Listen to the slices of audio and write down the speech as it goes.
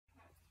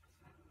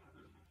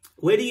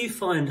Where do you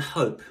find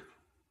hope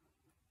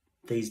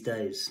these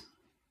days?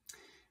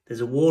 There's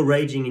a war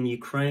raging in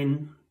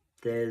Ukraine.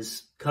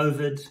 There's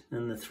COVID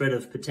and the threat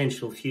of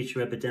potential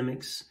future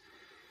epidemics.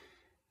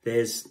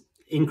 There's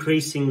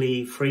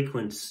increasingly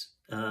frequent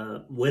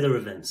weather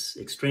events,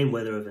 extreme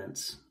weather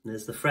events.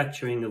 There's the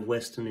fracturing of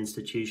Western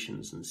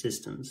institutions and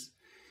systems.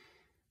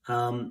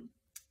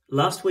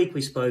 Last week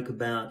we spoke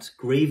about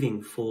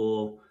grieving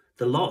for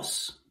the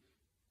loss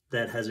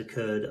that has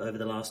occurred over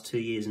the last 2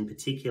 years in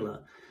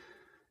particular,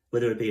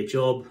 whether it be a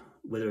job,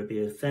 whether it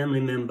be a family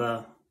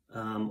member,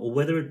 or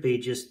whether it be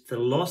just the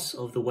loss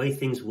of the way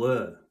things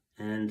were,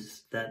 and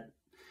that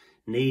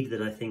need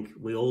that I think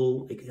we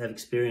all have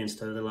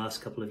experienced over the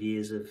last couple of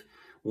years of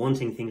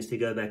wanting things to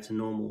go back to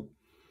normal,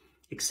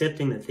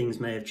 accepting that things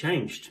may have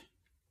changed,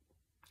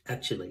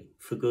 actually,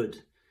 for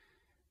good.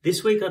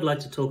 This week I'd like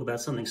to talk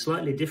about something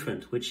slightly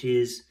different, which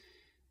is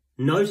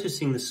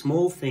noticing the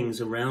small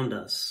things around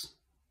us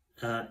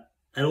at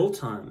all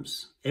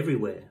times,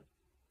 everywhere,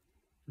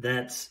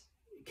 that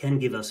can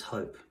give us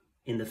hope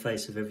in the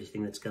face of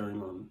everything that's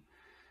going on.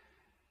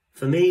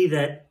 For me,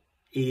 that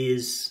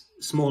is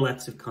small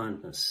acts of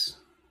kindness.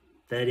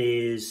 That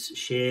is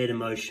shared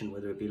emotion,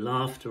 whether it be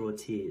laughter or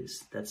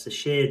tears. That's a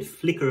shared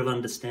flicker of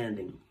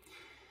understanding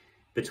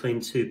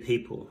between two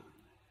people.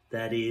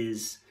 That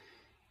is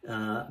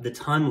the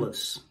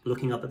timeless,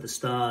 looking up at the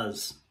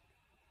stars,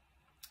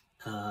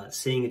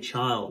 seeing a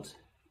child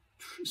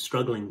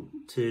struggling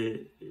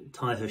to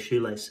tie her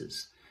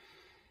shoelaces,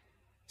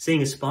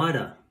 seeing a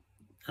spider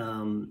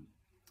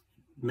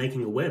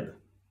making a web.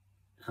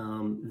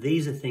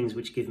 These are things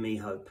which give me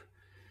hope.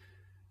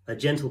 A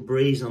gentle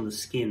breeze on the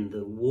skin,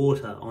 the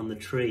water on the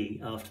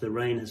tree after the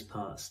rain has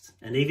passed,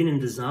 and even in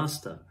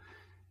disaster,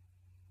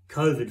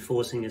 COVID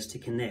forcing us to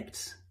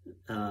connect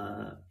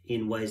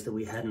in ways that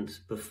we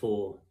hadn't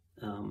before.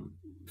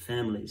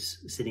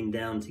 Families sitting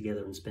down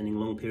together and spending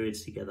long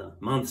periods together,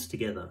 months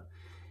together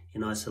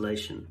in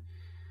isolation.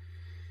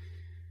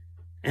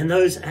 And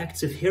those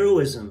acts of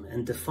heroism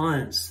and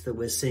defiance that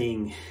we're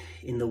seeing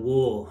in the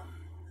war,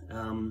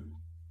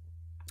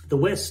 the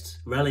West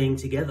rallying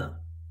together,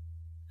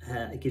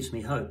 it gives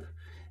me hope.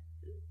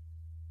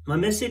 My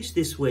message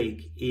this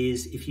week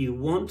is, if you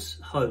want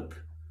hope,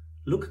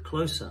 look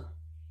closer,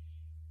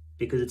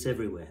 because it's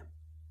everywhere.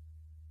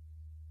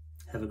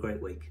 Have a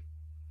great week.